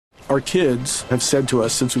Our kids have said to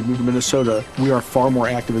us since we moved to Minnesota, we are far more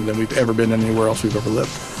active than we've ever been anywhere else we've ever lived.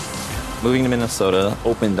 Moving to Minnesota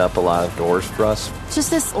opened up a lot of doors for us. Just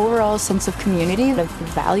this overall sense of community, the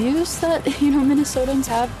values that, Minnesotans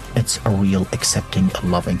have. It's a real accepting,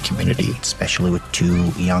 loving community, especially with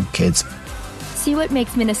 2 young kids. See what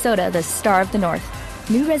makes Minnesota the star of the North.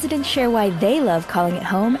 New residents share why they love calling it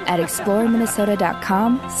home at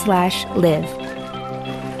exploreminnesota.com/live.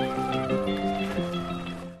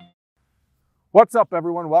 What's up,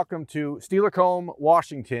 everyone? Welcome to Steelercombe,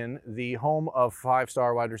 Washington, the home of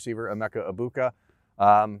 5-star wide receiver Emeka Egbuka,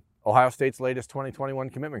 Ohio State's latest 2021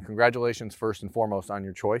 commitment. Congratulations, first and foremost, on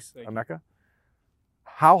your choice, Emeka.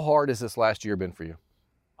 How hard has this last year been for you?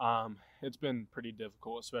 It's been pretty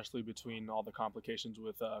difficult, especially between all the complications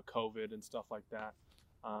with COVID and stuff like that.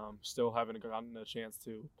 Still haven't gotten a chance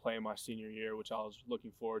to play my senior year, which I was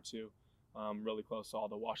looking forward to. Really close to all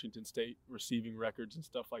the Washington State receiving records and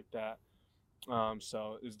stuff like that.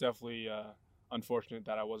 So it's definitely unfortunate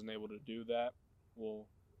that I wasn't able to do that. Well,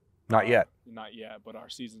 not yet, but our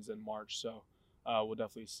season's in March, so we'll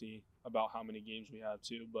definitely see about how many games we have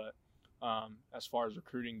too. But as far as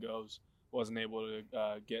recruiting goes, wasn't able to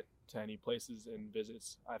get to any places and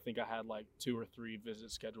visits. I think I had like 2 or 3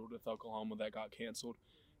 visits scheduled with Oklahoma that got canceled,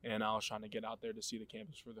 and I was trying to get out there to see the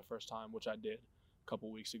campus for the first time, which I did a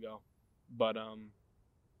couple weeks ago. But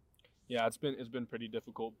yeah, it's been pretty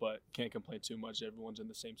difficult, but can't complain too much. Everyone's in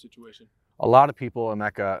the same situation. A lot of people,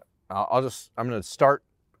 Emeka, I'm going to start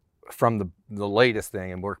from the latest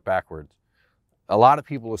thing and work backwards. A lot of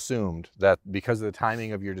people assumed that because of the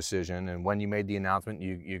timing of your decision and when you made the announcement,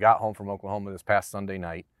 you got home from Oklahoma this past Sunday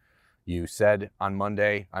night. You said on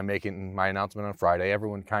Monday, I'm making my announcement on Friday.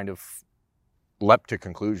 Everyone kind of leapt to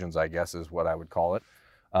conclusions, I guess is what I would call it.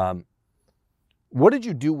 What did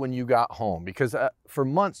you do when you got home? Because for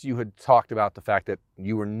months you had talked about the fact that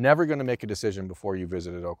you were never going to make a decision before you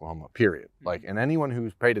visited Oklahoma, period. And anyone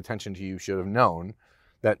who's paid attention to you should have known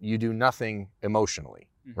that you do nothing emotionally,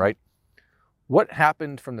 right? What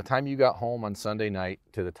happened from the time you got home on Sunday night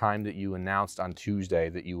to the time that you announced on Tuesday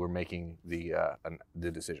that you were making the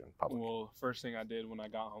decision public? Well, first thing I did when I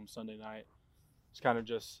got home Sunday night was kind of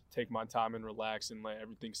just take my time and relax and let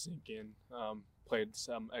everything sink in. Played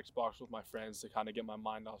some Xbox with my friends to kind of get my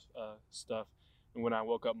mind off stuff. And when I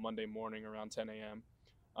woke up Monday morning around 10 a.m.,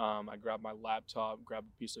 I grabbed my laptop, grabbed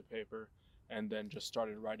a piece of paper, and then just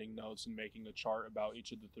started writing notes and making a chart about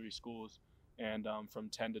each of the 3 schools. And from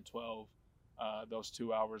 10 to 12, those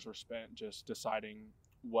 2 hours were spent just deciding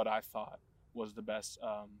what I thought was the best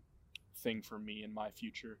thing for me in my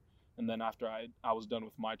future. And then after I was done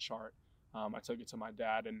with my chart, I took it to my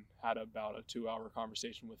dad and had about a 2-hour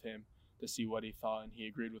conversation with him to see what he thought, and he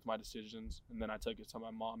agreed with my decisions. And then I took it to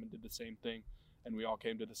my mom and did the same thing, and we all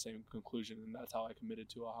came to the same conclusion, and that's how I committed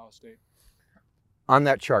to Ohio State. On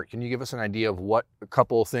that chart, can you give us an idea of what a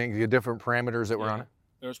couple of things, the different parameters that were on it?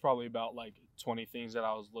 There was probably about like 20 things that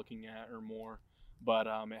I was looking at or more, but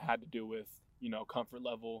it had to do with, comfort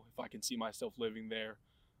level, if I can see myself living there,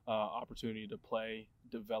 opportunity to play,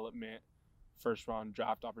 development, first-round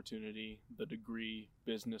draft opportunity, the degree,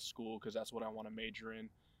 business school, because that's what I want to major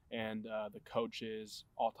in, and the coaches,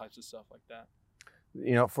 all types of stuff like that.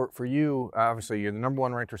 For you, obviously, you're the number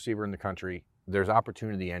 1 ranked receiver in the country. There's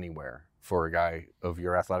opportunity anywhere for a guy of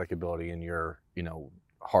your athletic ability and your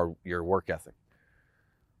work ethic.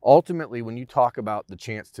 Ultimately, when you talk about the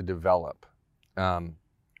chance to develop,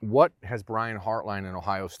 what has Brian Hartline and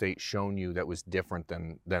Ohio State shown you that was different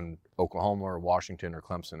than Oklahoma or Washington or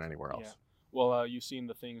Clemson, anywhere else? Yeah. Well, you've seen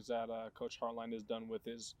the things that Coach Hartline has done with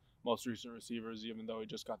his most recent receivers, even though he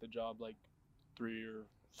just got the job like 3 years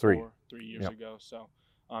ago. So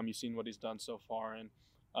you've seen what he's done so far. And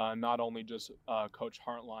not only just Coach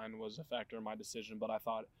Hartline was a factor in my decision, but I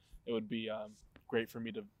thought it would be great for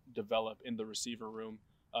me to develop in the receiver room,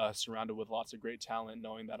 surrounded with lots of great talent,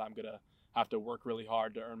 knowing that I'm going to have to work really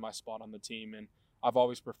hard to earn my spot on the team. And I've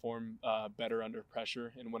always performed better under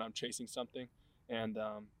pressure and when I'm chasing something. And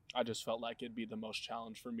I just felt like it'd be the most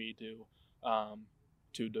challenge for me to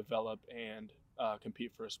develop and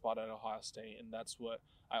compete for a spot at Ohio State. And that's what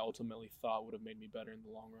I ultimately thought would have made me better in the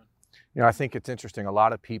long run. I think it's interesting. A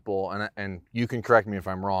lot of people, and you can correct me if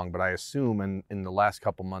I'm wrong, but I assume in the last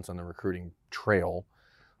couple months on the recruiting trail,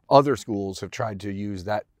 other schools have tried to use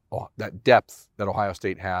that depth that Ohio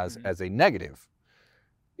State has as a negative.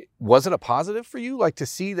 Was it a positive for you? Like to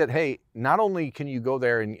see that, hey, not only can you go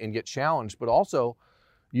there and get challenged, but also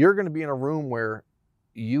you're going to be in a room where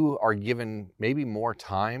you are given maybe more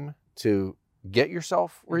time to get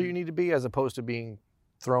yourself where you need to be, as opposed to being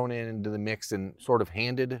thrown into the mix and sort of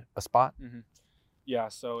handed a spot? Yeah,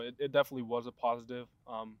 so it definitely was a positive.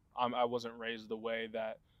 I wasn't raised the way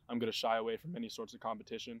that I'm going to shy away from any sorts of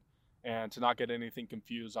competition. And to not get anything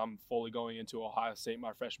confused, I'm fully going into Ohio State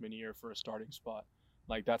my freshman year for a starting spot.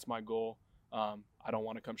 Like, that's my goal. I don't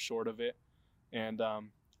want to come short of it. And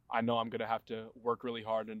I know I'm going to have to work really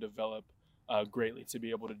hard and develop greatly to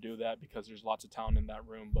be able to do that, because there's lots of talent in that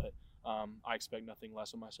room. But I expect nothing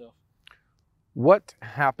less of myself. What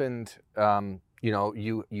happened?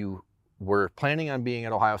 You were planning on being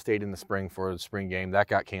at Ohio State in the spring for the spring game. That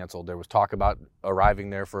got canceled. There was talk about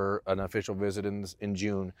arriving there for an official visit in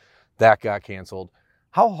June. That got canceled.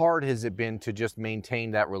 How hard has it been to just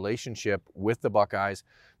maintain that relationship with the Buckeyes?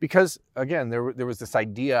 Because, again, there was this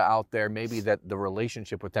idea out there maybe that the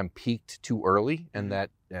relationship with them peaked too early, and that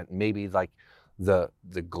maybe like the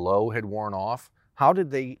glow had worn off. How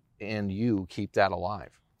did they and you keep that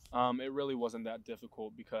alive? It really wasn't that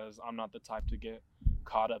difficult, because I'm not the type to get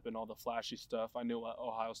caught up in all the flashy stuff. I knew what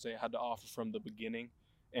Ohio State had to offer from the beginning,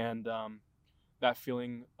 and that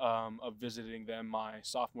feeling of visiting them my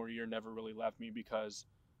sophomore year never really left me, because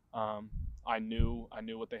I knew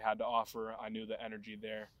what they had to offer. I knew the energy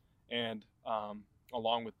there, and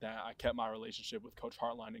along with that, I kept my relationship with Coach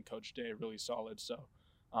Hartline and Coach Day really solid. So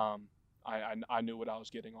I knew what I was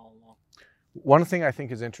getting all along. One thing I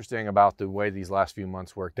think is interesting about the way these last few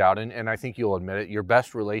months worked out, and I think you'll admit it, your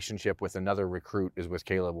best relationship with another recruit is with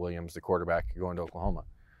Caleb Williams, the quarterback going to Oklahoma.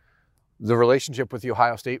 The relationship with the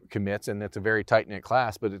Ohio State commits, and it's a very tight-knit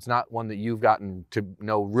class, but it's not one that you've gotten to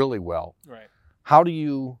know really well. Right. How do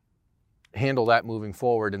you handle that moving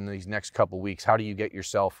forward in these next couple weeks? How do you get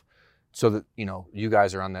yourself so that, you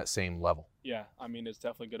guys are on that same level? Yeah, I mean, it's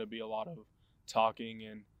definitely going to be a lot of talking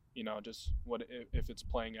and, just what if it's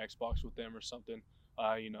playing Xbox with them or something,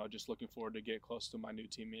 just looking forward to get close to my new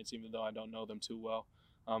teammates, even though I don't know them too well.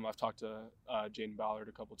 I've talked to Jaden Ballard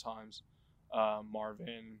a couple times,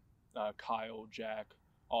 Marvin, Kyle, Jack,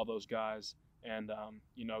 all those guys, and,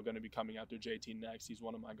 going to be coming after JT next. He's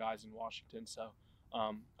one of my guys in Washington, so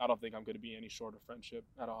I don't think I'm going to be any short of friendship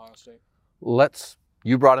at Ohio State.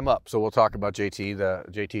 You brought him up, so we'll talk about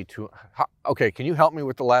JT. Okay, can you help me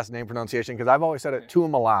with the last name pronunciation? Because I've always said it,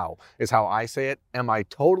 Tuimalau is how I say it. Am I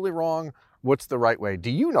totally wrong? What's the right way? Do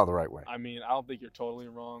you know the right way? I mean, I don't think you're totally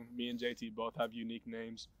wrong. Me and JT both have unique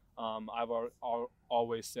names. I've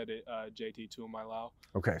always said it, JT Tuimalau.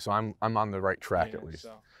 Okay, so I'm on the right track at least.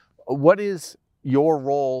 So. What is your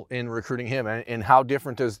role in recruiting him, and how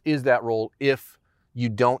different is that role if you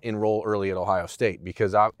don't enroll early at Ohio State?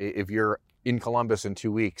 Because if you're in Columbus in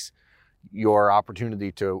 2 weeks, your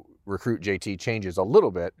opportunity to recruit JT changes a little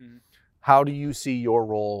bit. Mm-hmm. How do you see your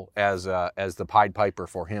role as the Pied Piper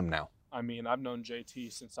for him now? I mean, I've known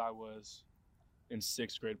JT since I was in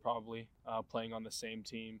 6th grade, probably, playing on the same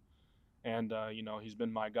team. And, he's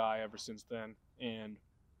been my guy ever since then. And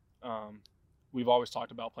we've always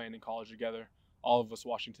talked about playing in college together. All of us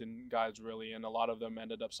Washington guys, really, and a lot of them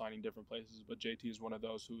ended up signing different places. But JT is one of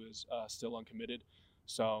those who is still uncommitted.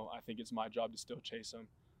 So I think it's my job to still chase him,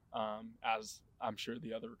 as I'm sure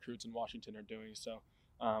the other recruits in Washington are doing. So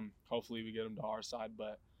hopefully we get him to our side.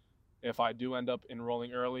 But if I do end up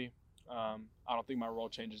enrolling early, I don't think my role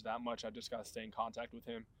changes that much. I just got to stay in contact with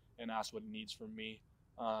him and ask what he needs from me.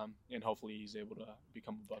 And hopefully he's able to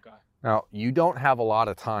become a Buckeye. Now, you don't have a lot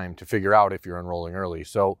of time to figure out if you're enrolling early.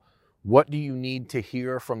 So what do you need to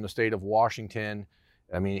hear from the state of Washington?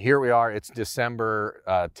 I mean, here we are. It's December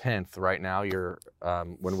 10th right now.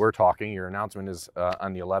 When we're talking, your announcement is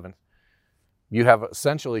on the 11th. You have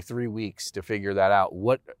essentially 3 weeks to figure that out.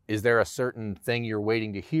 Is there a certain thing you're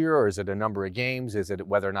waiting to hear, or is it a number of games? Is it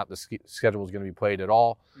whether or not the schedule is going to be played at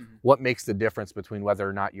all? Mm-hmm. What makes the difference between whether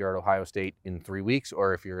or not you're at Ohio State in 3 weeks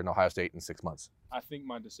or if you're in Ohio State in 6 months? I think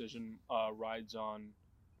my decision rides on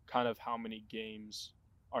kind of how many games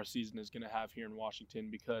our season is going to have here in Washington,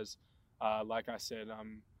 because like I said,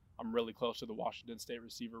 I'm really close to the Washington State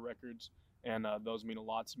receiver records, and those mean a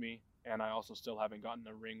lot to me. And I also still haven't gotten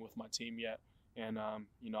a ring with my team yet. And,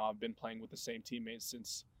 I've been playing with the same teammates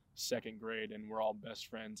since 2nd grade, and we're all best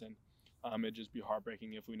friends. And it'd just be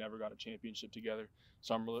heartbreaking if we never got a championship together.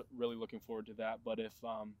 So I'm really looking forward to that. But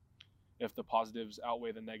if the positives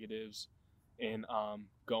outweigh the negatives in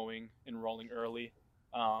enrolling early,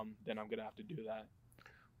 then I'm going to have to do that.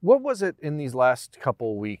 What was it in these last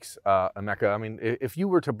couple weeks, Emeka? I mean, if you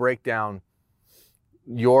were to break down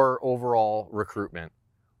your overall recruitment,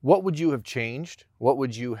 what would you have changed? What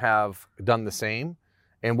would you have done the same?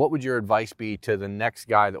 And what would your advice be to the next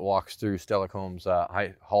guy that walks through Stella Combs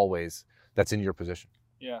hallways that's in your position?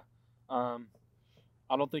 Yeah. I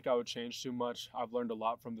don't think I would change too much. I've learned a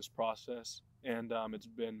lot from this process, and it's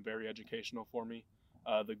been very educational for me,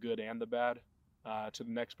 the good and the bad. to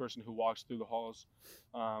the next person who walks through the halls,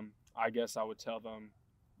 I guess I would tell them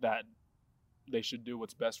that they should do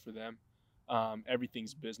what's best for them.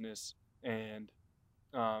 Everything's business, and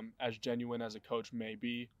as genuine as a coach may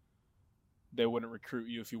be, they wouldn't recruit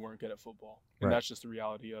you if you weren't good at football. And Right. that's just the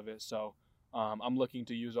reality of it. So I'm looking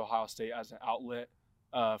to use Ohio State as an outlet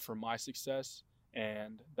for my success,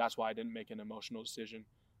 and that's why I didn't make an emotional decision.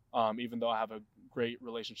 Even though I have a great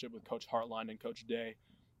relationship with Coach Hartline and Coach Day,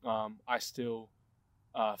 I still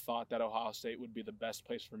thought that Ohio State would be the best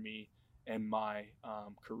place for me and my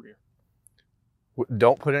career.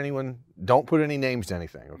 Don't put any names to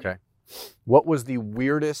anything, okay? What was the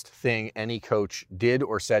weirdest thing any coach did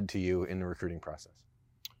or said to you in the recruiting process?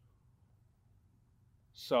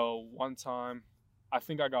 So one time, I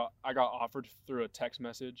think I got offered through a text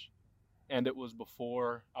message, and it was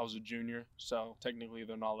before I was a junior, so technically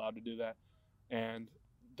they're not allowed to do that. And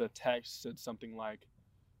the text said something like,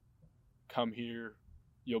 "Come here,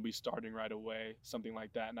 you'll be starting right away," something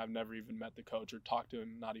like that. And I've never even met the coach or talked to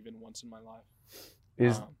him, not even once in my life.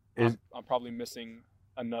 I'm probably missing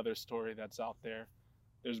another story that's out there.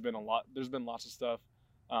 There's been lots of stuff,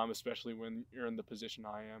 especially when you're in the position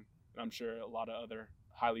I am. And I'm sure a lot of other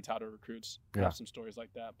highly touted recruits have some stories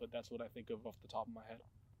like that, but that's what I think of off the top of my head.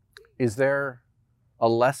 Is there a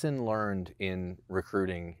lesson learned in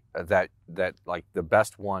recruiting that like the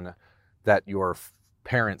best one that your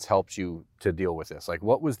parents helped you to deal with this? Like,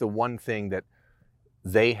 what was the one thing that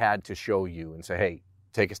they had to show you and say, hey,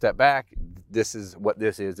 take a step back. This is what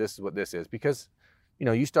this is. This is what this is. Because, you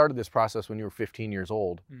know, you started this process when you were 15 years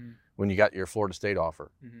old, when you got your Florida State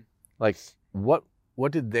offer. Like, what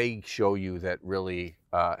did they show you that really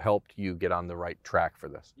helped you get on the right track for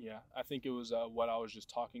this? Yeah, I think it was what I was just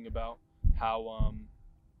talking about, how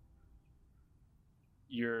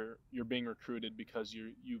you're being recruited because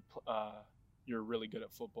you're really good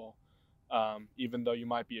at football. Even though you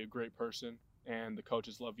might be a great person and the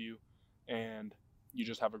coaches love you and you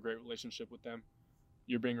just have a great relationship with them,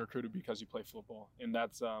 you're being recruited because you play football. And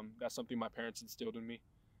that's something my parents instilled in me.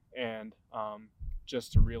 And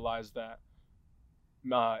just to realize that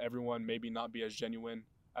everyone maybe not be as genuine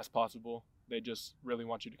as possible. They just really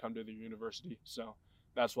want you to come to the university. So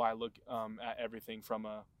that's why I look at everything from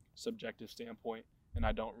a subjective standpoint, and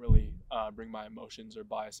I don't really bring my emotions or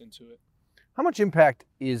bias into it. How much impact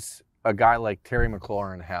is a guy like Terry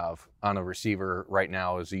McLaurin have on a receiver right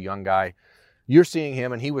now as a young guy? You're seeing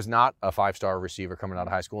him, and he was not a five-star receiver coming out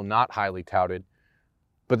of high school, not highly touted.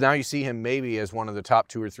 But now you see him maybe as one of the top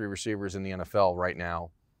 2 or 3 receivers in the NFL right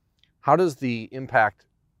now. How does the impact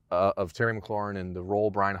of Terry McLaurin and the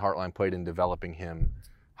role Brian Hartline played in developing him,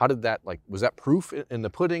 how did that, was that proof in the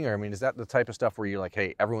pudding? Or, I mean, is that the type of stuff where you're like,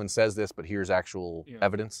 hey, everyone says this, but here's actual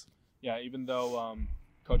evidence? Yeah, even though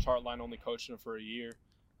Coach Hartline only coached him for a year,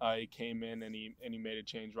 he came in and he made a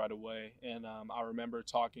change right away. And I remember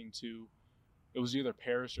talking to, it was either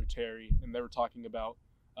Paris or Terry, and they were talking about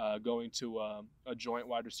going to a joint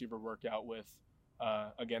wide receiver workout with,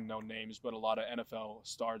 again, no names, but a lot of NFL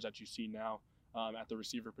stars that you see now at the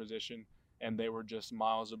receiver position. And they were just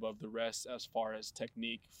miles above the rest as far as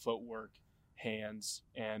technique, footwork, hands,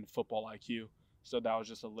 and football IQ. So that was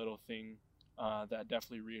just a little thing that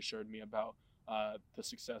definitely reassured me about the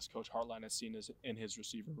success Coach Hartline has seen in his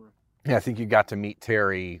receiver room. Yeah, I think you got to meet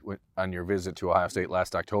Terry on your visit to Ohio State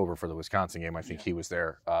last October for the Wisconsin game. I think he was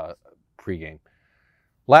there pregame.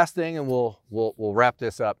 Last thing, and we'll wrap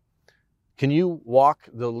this up. Can you walk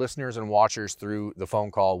the listeners and watchers through the phone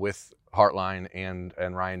call with Hartline and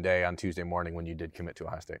Ryan Day on Tuesday morning when you did commit to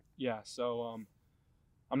Ohio State? Yeah, so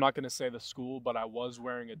I'm not going to say the school, but I was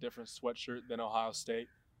wearing a different sweatshirt than Ohio State.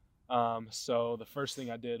 So the first thing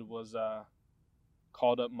I did was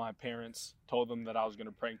called up my parents, told them that I was going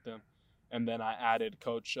to prank them, and then I added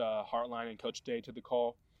Coach Hartline and Coach Day to the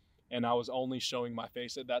call. And I was only showing my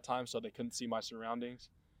face at that time, so they couldn't see my surroundings.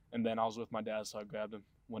 And then I was with my dad, so I grabbed him,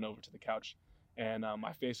 went over to the couch, and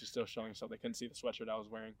my face was still showing, so they couldn't see the sweatshirt I was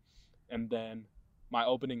wearing. And then my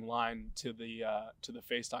opening line to the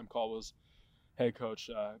FaceTime call was, "Hey, Coach,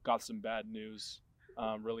 got some bad news.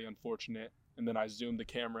 Really unfortunate." And then I zoomed the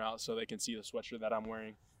camera out so they can see the sweatshirt that I'm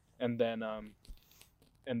wearing. And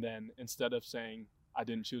then instead of saying I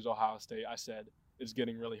didn't choose Ohio State, I said, "It's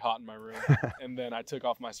getting really hot in my room." And then I took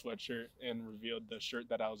off my sweatshirt and revealed the shirt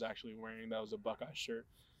that I was actually wearing. That was a Buckeye shirt.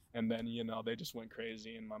 And then, they just went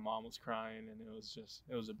crazy, and my mom was crying, and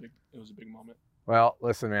it was a big moment. Well,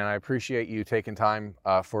 listen, man, I appreciate you taking time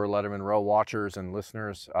for Letterman Row watchers and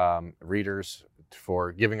listeners, readers,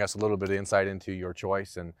 for giving us a little bit of insight into your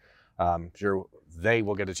choice. And I'm sure they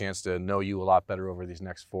will get a chance to know you a lot better over these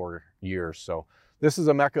next 4 years. So This is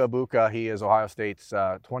Emeka Egbuka. He is Ohio State's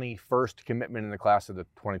 21st commitment in the class of the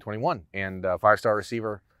 2021 and five-star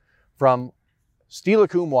receiver from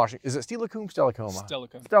Steilacoom, Washington. Is it Steilacoom? Stellacoma?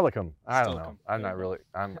 Stellacom. I don't know. I'm not really.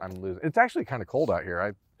 I'm losing. It's actually kind of cold out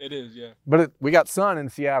here. It is, yeah. But we got sun in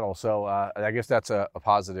Seattle, so I guess that's a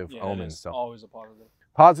positive omen. It is. So Always a positive.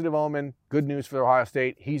 Positive omen. Good news for Ohio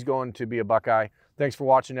State. He's going to be a Buckeye. Thanks for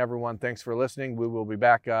watching, everyone. Thanks for listening. We will be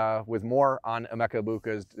back with more on Emeka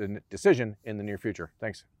Egbuka's decision in the near future.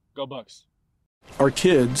 Thanks. Go Bucks. Our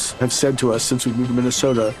kids have said to us since we moved to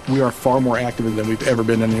Minnesota, we are far more active than we've ever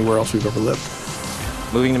been anywhere else we've ever lived.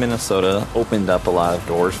 Moving to Minnesota opened up a lot of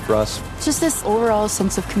doors for us. Just this overall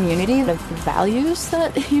sense of community, the values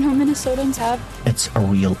that, Minnesotans have. It's a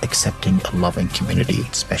real accepting, loving community,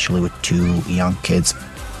 especially with two young kids.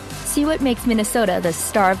 See what makes Minnesota the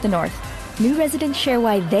star of the North. New residents share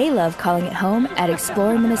why they love calling it home at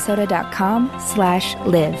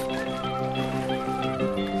exploreminnesota.com/live.